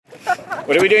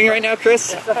What are we doing right now,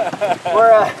 Chris?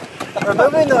 We're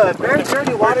removing the very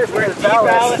dirty water from the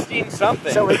ballast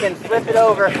something. so we can flip it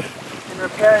over and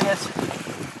repair this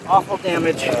awful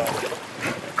damage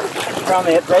from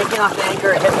it breaking off the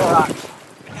anchor and hitting the rocks.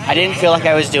 I didn't feel like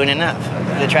I was doing enough.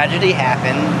 The tragedy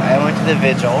happened. I went to the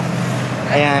vigil,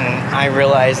 and I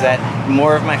realized that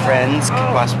more of my friends could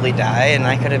possibly die, and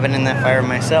I could have been in that fire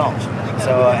myself.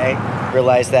 So I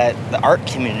realized that the art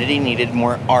community needed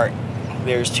more art.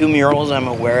 There's 2 murals I'm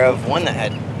aware of, one that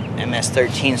had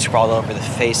MS-13 scrawled over the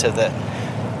face of the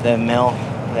mill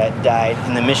that died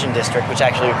in the Mission District, which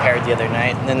actually repaired the other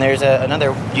night. And then there's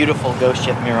another beautiful ghost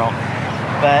ship mural.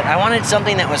 But I wanted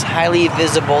something that was highly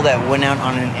visible, that went out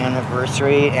on an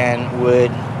anniversary and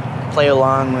would play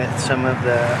along with some of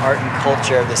the art and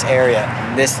culture of this area.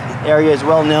 This area is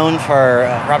well known for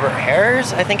Robert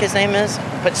Harris, I think his name is,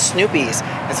 put Snoopies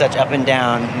and such up and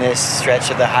down this stretch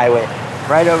of the highway.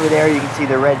 Right over there you can see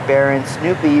the Red Baron.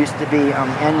 Snoopy used to be on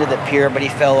the end of the pier, but he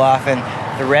fell off, and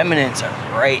the remnants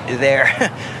are right there.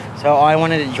 So I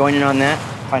wanted to join in on that,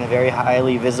 find a very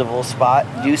highly visible spot,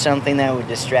 do something that would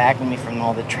distract me from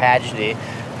all the tragedy.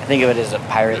 I think of it as a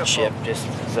pirate ship, just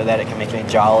so that it can make me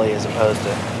jolly as opposed to...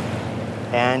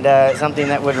 And something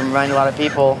that would remind a lot of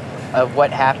people of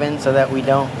what happened so that we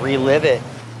don't relive it.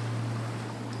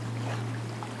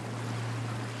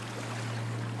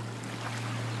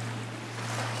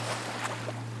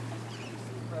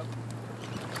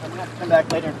 I'm gonna have to come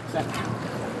back later in a second.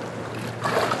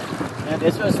 And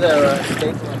this was the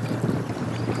staple.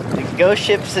 The ghost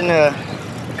ship's in a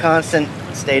constant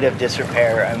state of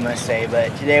disrepair, I must say,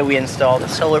 but today we installed a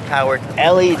solar-powered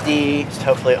LED,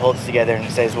 hopefully it holds together and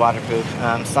it stays waterproof,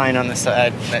 sign on the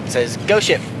side that says "Ghost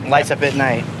Ship," lights up at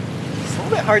night. It's a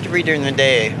little bit hard to read during the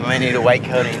day. I might need a white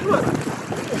coating.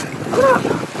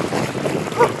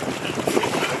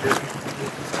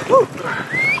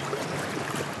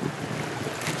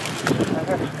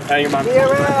 Your mom. Be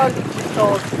around.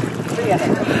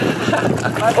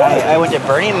 I went to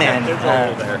Burning Man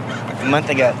a month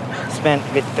ago. Spent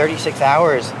a good 36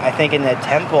 hours, I think, in the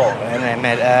temple, and I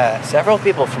met several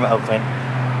people from Oakland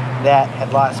that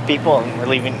had lost people and were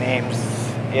leaving names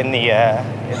in the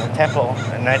temple.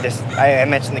 And I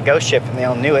mentioned the ghost ship, and they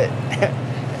all knew it,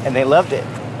 and they loved it,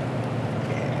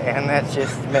 and that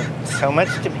just meant so much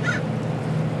to me.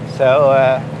 So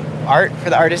art for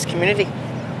the artist community.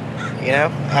 You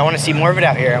know, I want to see more of it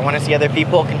out here. I want to see other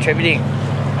people contributing.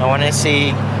 I want to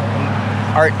see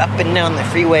art up and down the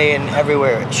freeway and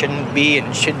everywhere it shouldn't be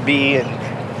and should be, and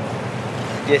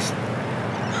just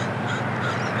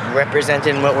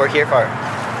representing what we're here for,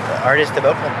 the artists of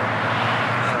Oakland.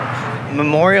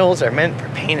 Memorials are meant for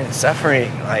pain and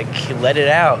suffering. Like, let it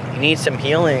out. You need some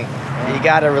healing. You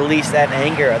gotta release that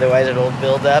anger, otherwise it'll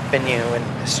build up in you and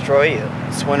destroy you.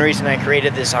 It's one reason I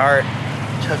created this art.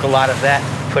 Took a lot of that,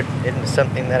 put it into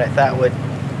something that I thought would,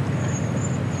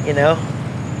 you know,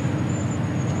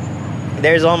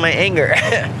 there's all my anger.